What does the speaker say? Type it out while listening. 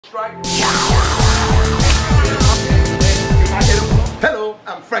strike. Hello,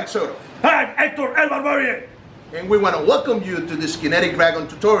 I'm Frank Soto. Hi, I'm Hector El Barbarian. And we want to welcome you to this Kinetic Dragon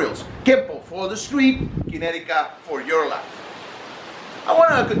tutorials. Kenpo for the street, Kinetica for your life. I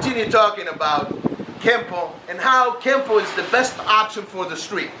want to continue talking about Kenpo and how Kenpo is the best option for the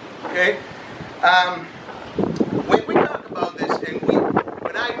street. Okay? When we talk about this and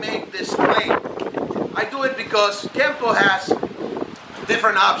when I make this claim, I do it because Kenpo has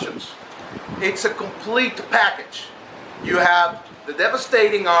different options. It's a complete package. You have the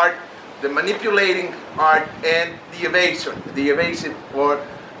devastating art, the manipulating art, and the evasive or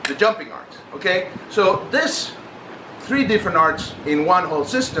the jumping arts. Okay? So this three different arts in one whole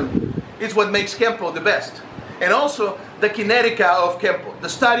system is what makes Kenpo the best. And also the Kinetica of Kenpo, the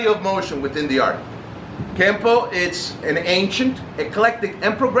study of motion within the art. Kenpo is an ancient, eclectic,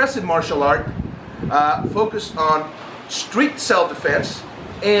 and progressive martial art focused on street self-defense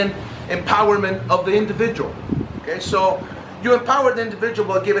and empowerment of the individual. Okay, so you empower the individual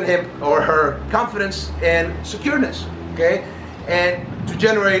by giving him or her confidence and secureness, okay, and to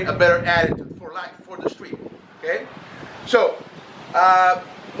generate a better attitude for life, for the street. Okay, so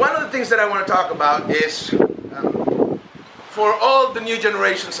one of the things that I want to talk about is for all the new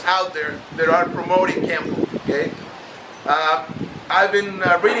generations out there that are promoting Kenpo. Okay, I've been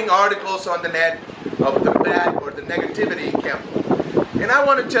reading articles on the net of the bad or the negativity in Kenpo, and I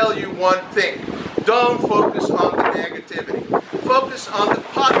want to tell you one thing: don't focus on the negativity. Focus on the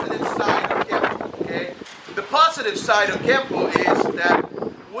positive side of Kenpo. Okay, the positive side of Kenpo is that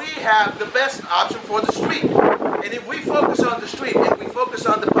we have the best option for the street, and if we focus on the street and we focus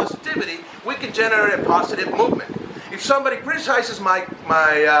on the positivity, we can generate a positive movement. If somebody criticizes my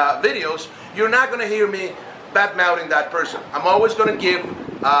videos, you're not going to hear me bad-mouthing that person. I'm always going to give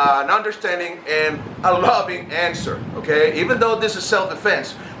an understanding and a loving answer, okay? Even though this is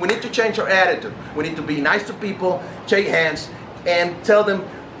self-defense, we need to change our attitude. We need to be nice to people, shake hands, and tell them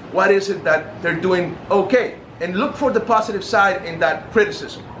what is it that they're doing okay. And look for the positive side in that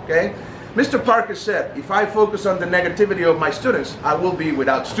criticism, okay? Mr. Parker said, if I focus on the negativity of my students, I will be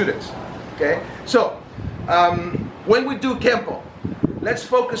without students, okay? So, when we do Kenpo, let's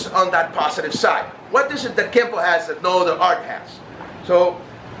focus on that positive side. What is it that Kenpo has that no other art has? So,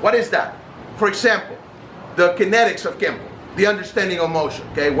 what is that? For example, the kinetics of Kenpo, the understanding of motion.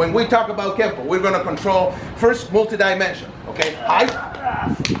 Okay, when we talk about Kenpo, we're going to control first multi-dimension. Okay, height,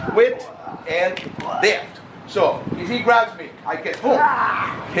 width, and depth. So, if he grabs me, I can boom,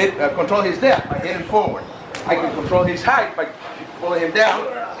 control his depth by hitting forward. I can control his height by pulling him down,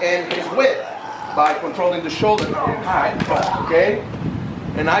 and his width by controlling the shoulder and height. Okay,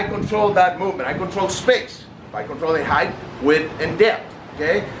 and I control that movement. I control space by controlling height, width, and depth.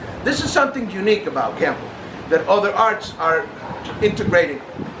 Okay, this is something unique about Kenpo that other arts are integrating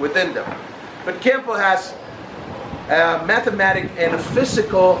within them. But Kenpo has a mathematic and a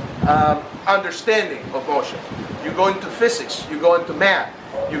physical understanding of motion. You go into physics, you go into math,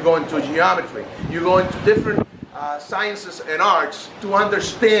 you go into geometry, you go into different sciences and arts to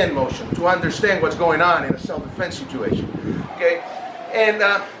understand motion, to understand what's going on in a self-defense situation. Okay, and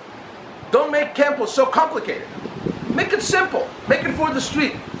don't make Kenpo so complicated. Make it simple. Make it for the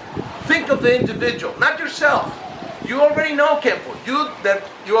street. Think of the individual, not yourself. You already know Kenpo.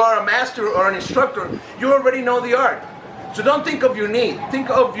 You are a master or an instructor, you already know the art. So don't think of your need. Think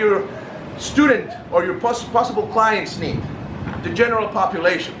of your student or your possible client's need. The general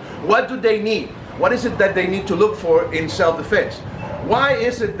population. What do they need? What is it that they need to look for in self-defense? Why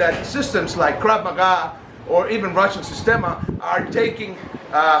is it that systems like Krav Maga or even Russian Sistema are taking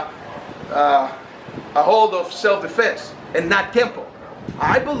a hold of self-defense and not Kenpo?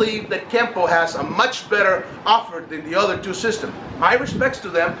 I believe that Kenpo has a much better offer than the other two systems. My respects to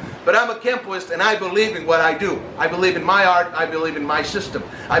them, but I'm a Kenpoist and I believe in what I do. I believe in my art, I believe in my system.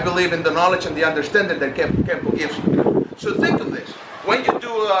 I believe in the knowledge and the understanding that Kenpo gives you. So think of this. When you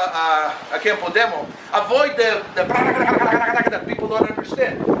do a Kenpo demo, avoid the that people don't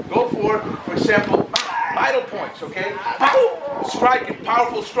understand. Go for example, vital points, okay? Striking,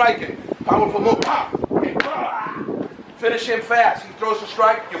 powerful move. Okay. Finish him fast. He throws a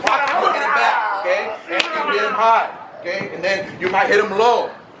strike, you block him, hit him back, okay? And you hit him high, okay? And then you might hit him low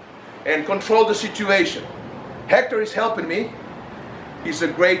and control the situation. Hector is helping me. He's a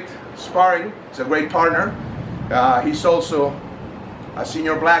great sparring. He's a great partner. He's also a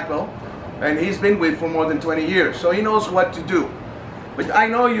senior black belt, and he's been with for more than 20 years, so he knows what to do. But I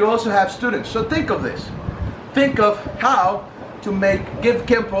know you also have students, so think of this. Think of how to give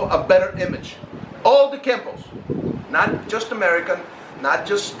Kenpo a better image. All the Kenpos, not just American, not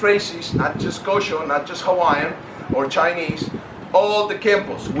just Tracy's, not just Kosho, not just Hawaiian or Chinese, all the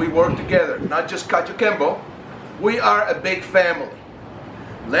Kenpos. We work together, not just Kacho Kenpo. We are a big family.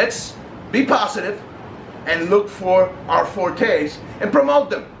 Let's be positive and look for our fortes and promote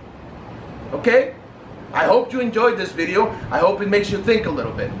them. Okay? I hope you enjoyed this video. I hope it makes you think a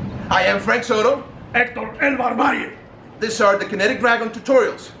little bit. I am Frank Soto. Héctor el Barbarian. These are the Kinetic Dragon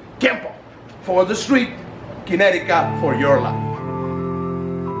tutorials. Kenpo for the street, Kinetica for your life.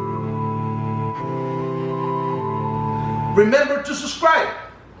 Remember to subscribe.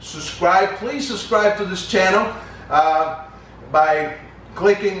 Please subscribe to this channel by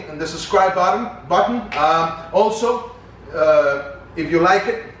clicking on the subscribe button. Also, if you like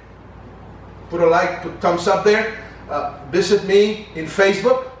it, put a like, put thumbs up there. Visit me in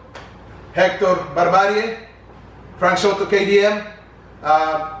Facebook, Hector Barbarie, Frank Soto KDM.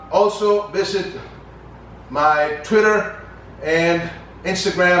 Also visit my Twitter and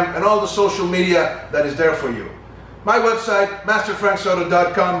Instagram and all the social media that is there for you. My website,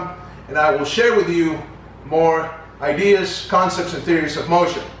 masterfranksoto.com, and I will share with you more ideas, concepts, and theories of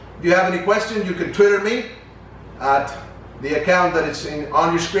motion. If you have any questions, you can Twitter me at the account that is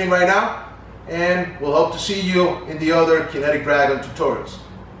on your screen right now, and we'll hope to see you in the other Kinetic Dragon tutorials.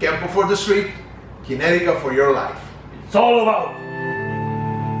 Kenpo for the street, Kinetica for your life. It's all about